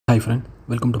Hi friend,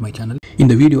 welcome to my channel.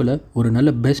 இந்த வீடியோவில் ஒரு நல்ல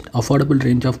best affordable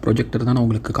range of projector தான் நான்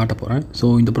உங்களுக்கு காட்ட போகிறேன். ஸோ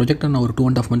இந்த ப்ரொஜெக்டர் நான் ஒரு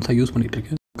 2.5 months யூஸ்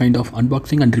பண்ணிகிட்ருக்கேன். Kind of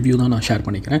unboxing and review தான் நான் ஷேர்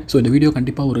பண்ணிக்கிறேன். ஸோ இந்த வீடியோ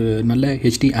கண்டிப்பாக ஒரு நல்ல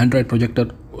HD ஆண்ட்ராய்ட் ப்ரொஜெக்டர்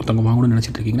ஒருத்தவங்க வாங்கணும்னு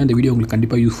நினச்சிட்டு இருக்கீங்கன்னா இந்த வீடியோ உங்களுக்கு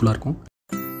கண்டிப்பாக யூஸ்ஃபுல்லாக இருக்கும்.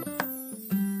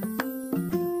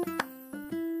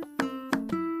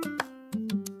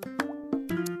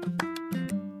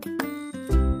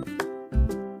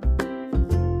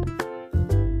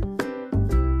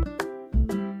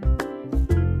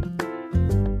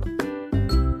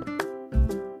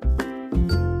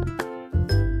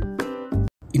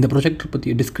 இந்த ப்ரொஜெக்டர் பற்றி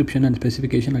டிஸ்கிரிப்ஷன் அண்ட்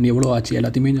ஸ்பெசிஃபிகேஷன் அண்ட் எவ்வளோ ஆச்சு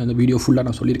எல்லாத்தையுமே அந்த வீடியோ ஃபுல்லாக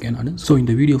நான் சொல்லியிருக்கேன் நான். ஸோ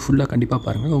இந்த வீடியோ ஃபுல்லாக கண்டிப்பாக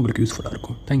பாருங்கள், உங்களுக்கு யூஸ்ஃபுல்லாக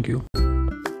இருக்கும். தேங்க்யூ.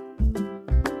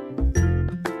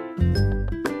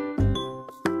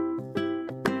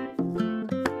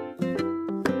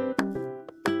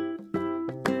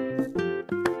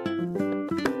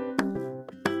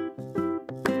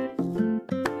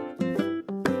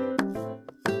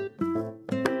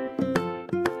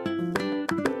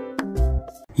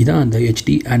 இதான் அந்த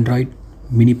HD Android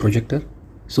mini projector.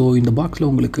 So இந்த பாக்ஸில்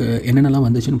உங்களுக்கு என்னென்னலாம்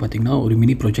வந்துச்சுன்னு பார்த்தீங்கன்னா, ஒரு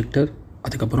மினி ப்ரொஜெக்டர்,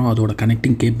 அதுக்கப்புறம் அதோட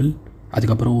கனெக்டிங் கேபிள்,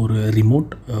 அதுக்கப்புறம் ஒரு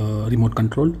ரிமோட்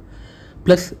கண்ட்ரோல்,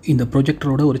 ப்ளஸ் இந்த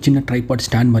ப்ரொஜெக்டரோட ஒரு சின்ன ட்ரைபாட்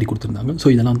ஸ்டாண்ட் மாதிரி கொடுத்துருந்தாங்க.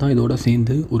 ஸோ இதெல்லாம் தான் இதோட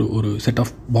சேர்ந்து ஒரு செட்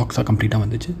ஆஃப் பாக்ஸாக கம்ப்ளீட்டாக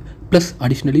வந்துச்சு. ப்ளஸ்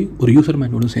அடிஷ்னலி ஒரு யூசர்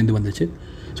மேனுவலும் சேர்ந்து வந்துச்சு.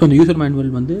 ஸோ அந்த யூசர்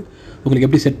மேனுவல் வந்து உங்களுக்கு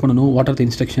எப்படி செட் பண்ணணும், வாட் ஆர் த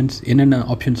இன்ஸ்ட்ரக்ஷன்ஸ், என்னென்ன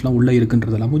ஆப்ஷன்ஸ்லாம் உள்ளே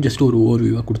இருக்குன்றதெல்லாமும் ஜஸ்ட் ஒரு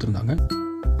ஓவர்வியூவாக கொடுத்துருந்தாங்க.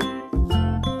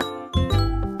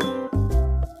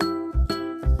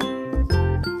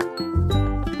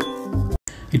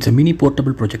 It's a mini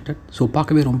portable projector. So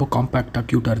பார்க்கவே ரொம்ப காம்பேக்டாக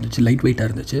க்யூட்டாக இருந்துச்சு, லைட் வெயிட்டாக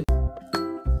இருந்துச்சு.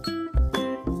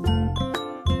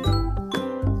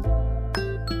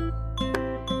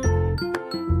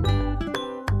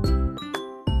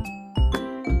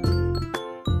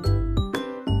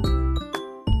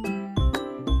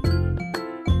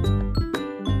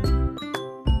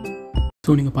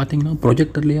 ஸோ நீங்கள் பார்த்தீங்கன்னா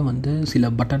ப்ரொஜெக்டர்லேயே வந்து சில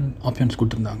பட்டன் ஆப்ஷன்ஸ்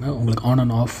கொடுத்துருந்தாங்க. உங்களுக்கு on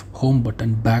and half, home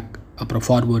button, back, அப்புறம்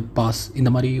ஃபார்வர்ட், பாஸ், இந்த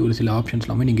மாதிரி ஒரு சில ஆப்ஷன்ஸ்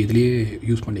எல்லாமே நீங்கள் இதிலேயே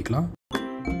யூஸ் பண்ணிக்கலாம்.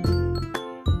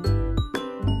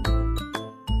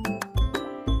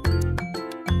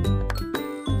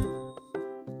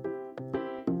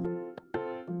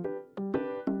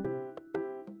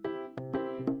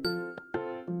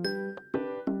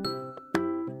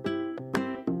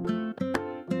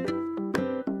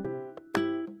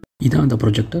 இதான் அந்த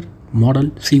ப்ரொஜெக்டர் மாடல்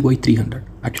CY300.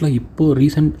 ஆக்சுவலாக இப்போது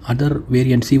recent other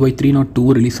variant CY302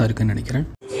 release ஆகிருக்குன்னு நினைக்கிறேன்.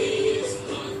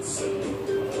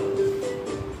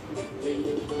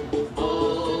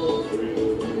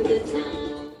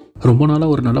 ரொம்ப நாளாக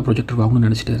ஒரு நல்ல ப்ரொஜெக்டர் வாங்கணும்னு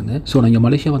நினச்சிட்டு இருந்தேன். ஸோ நான் இங்கே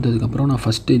மலேசியா வந்ததுக்கப்புறம் நான்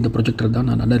ஃபஸ்ட்டு இந்த ப்ரொஜெக்டர் தான்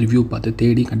நான் நல்ல ரிவ்யூ பார்த்து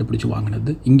தேடி கண்டுபிடிச்சி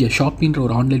வாங்கினது. இங்கே ஷாப்பின்ற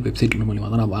ஒரு ஆன்லைன் வெப்சைட் மூலிமா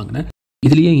தான் நான் வாங்கினேன்.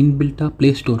 இதுலேயே இன்பில்ட்டாக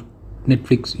play store,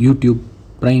 Netflix, YouTube,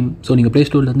 prime, so நீங்கள் ப்ளே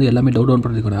ஸ்டோர்லேருந்து எல்லாமே டவுன்லோட்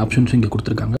பண்ணுறதுக்கான ஆப்ஷன்ஸும் இங்கே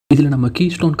கொடுத்துருக்காங்க. இதில் நம்ம கீ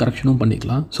ஸ்டோன் கரெக்ஷனும்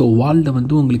பண்ணிக்கலாம். ஸோ வாலில்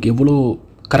வந்து உங்களுக்கு எவ்வளோ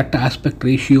கரெக்டாக ஆஸ்பெக்ட்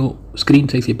ரேஷியோ, ஸ்க்ரீன்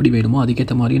சைஸ் எப்படி வேணுமோ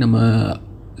அதுக்கேற்ற மாதிரி நம்ம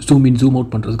ஜூம் இன், ஜூம்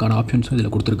அவுட் பண்ணுறதுக்கான ஆப்ஷன்ஸும்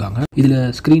இதில் கொடுத்துருக்காங்க. இதில்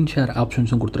ஸ்க்ரீன் ஷேர்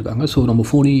ஆப்ஷன்ஸும் கொடுத்துருக்காங்க. ஸோ நம்ம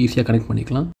ஃபோனையும் ஈஸியாக கனெக்ட்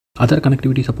பண்ணிக்கலாம். அதர்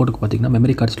கனெக்டிவிட்டி சப்போர்ட்டுக்கு பார்த்தீங்கன்னா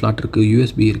மெமரி கார்டு ஸ்லாட் இருக்குது,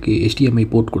 USB இருக்குது, HDMI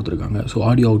போர்ட் கொடுத்துருக்காங்க. ஸோ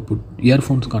ஆடியோ அவுட்புட்,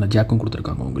 இயர்ஃபோன்ஸ்க்கான ஜாக்கும்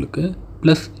கொடுத்துருக்காங்க உங்களுக்கு.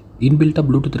 ப்ளஸ் இன்பில்ட்டாக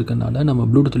ப்ளூடூத் இருக்கிறதுனால நம்ம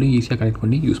ப்ளூடூத்லையும் ஈஸியாக கனெக்ட்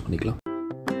பண்ணி யூஸ் பண்ணிக்கலாம்.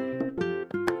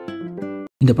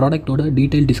 இந்த ப்ராடக்ட்டோட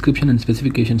டீட்டெயில் டிஸ்கிரிப்ஷன் அண்ட்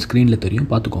ஸ்பெசிஃபிகேஷன் ஸ்க்ரீனில் தெரியும்,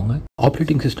 பார்த்துக்கோங்க.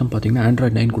 ஆப்ரேட்டிங் சிஸ்டம் பார்த்தீங்கன்னா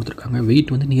Android 9 கொடுத்துருக்காங்க.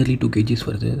 வெயிட் வந்து நியர்லி 2 kgs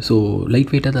வருது. ஸோ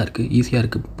லைட் வெயிட்டாக தான் இருக்குது, ஈஸியாக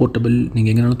இருக்குது, போர்ட்டபிள்,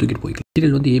 நீங்கள் எங்கேனாலும் தூக்கிட்டு போய்க்கலாம்.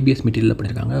 மெட்டீரியல் வந்து ABS மெட்டீரியலில்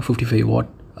பண்ணியிருக்காங்க. 55 watt.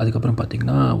 அதுக்கப்புறம்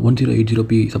பார்த்தீங்கன்னா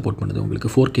 1080p சப்போர்ட் பண்ணுது.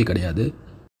 உங்களுக்கு 4K கிடையாது.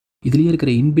 இதுலேயே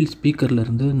இருக்கிற இன்பில்ட்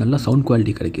ஸ்பீக்கர்லேருந்து நல்ல சவுண்ட்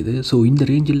குவாலிட்டி கிடைக்கிது. ஸோ இந்த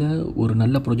ரேஞ்சில் ஒரு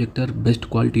நல்ல ப்ரொஜெக்டர்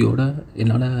பெஸ்ட் குவாலிட்டியோட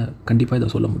என்னால் கண்டிப்பாக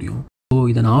இதை சொல்ல முடியும். ஸோ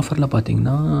இதை நான் ஆஃபரில்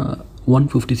பார்த்தீங்கன்னா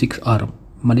 156 RM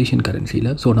மலேசியன் கரன்சியில்.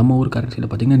 ஸோ நம்ம ஊர் கரன்சியில்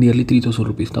பார்த்தீங்கன்னா நியர்லி 3000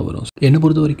 rupees தான் வரும். என்னை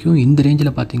பொறுத்த வரைக்கும் இந்த ரேஞ்சில்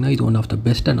பார்த்தீங்கன்னா இது one of the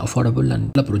best and affordable and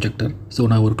நல்ல ப்ரொஜெக்டர். ஸோ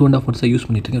நான் ஒரு 2.5 months யூஸ்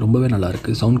பண்ணிட்டு இருக்கேன். ரொம்பவே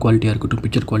நல்லாயிருக்கு. சவுண்ட் குவாலிட்டியாக இருக்கட்டும்,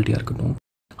 பிக்சர் குவாலிட்டியாக இருக்கட்டும்.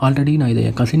 ஆல்ரெடி நான் இதை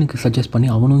என் கசினுக்கு சஜஸ்ட் பண்ணி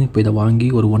அவனும் இப்போ இதை வாங்கி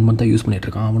ஒரு 1 month யூஸ்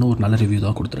பண்ணிட்டுருக்கான். அவனும் ஒரு நல்ல ரிவ்யூ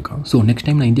தான் கொடுத்துருக்கான். ஸோ நெக்ஸ்ட்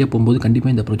டைம் நான் இந்தியா போகும்போது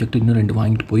கண்டிப்பாக இந்த ப்ரொஜெக்ட் இன்னும் 2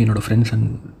 வாங்கிட்டு போய் என்னோட ஃப்ரெண்ட்ஸ் அண்ட்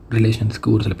ரிலேஷன்ஸ்க்கு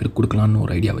ஒரு சில பேருக்கு கொடுக்கலான்னு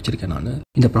ஒரு ஐடியா வச்சிருக்கேன் நான்.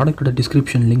 இந்த ப்ராடக்ட்டோட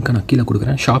டிஸ்கிரிப்ஷன் லிங்க்கை நான் கீழே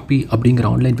கொடுக்குறேன். ஷாப்பி அப்படிங்கிற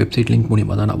ஆன்லைன் வெப்சைட் லிங்க்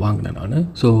மூலிமா தான் நான் வாங்கினேன் நான்.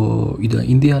 ஸோ இது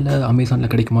இந்தியாவில்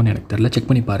அமேசானில் கிடைக்குமான்னு எனக்கு தெரியல, செக்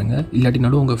பண்ணி பாருங்கள்.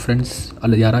 இல்லாட்டினாலும் உங்கள் ஃப்ரெண்ட்ஸ்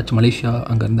அல்லது யாராச்சும் மலேசியா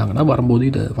அங்கே இருந்தாங்கன்னா வரும்போது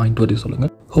இதை வாங்கிட்டு வர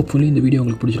சொல்லுங்கள். ஹோப்ஃபுல்லி இந்த வீடியோ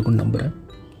உங்களுக்கு பிடிச்சிருக்குன்னு நம்புகிறேன்.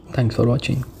 தேங்க்ஸ் ஃபார்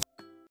வாட்சிங்.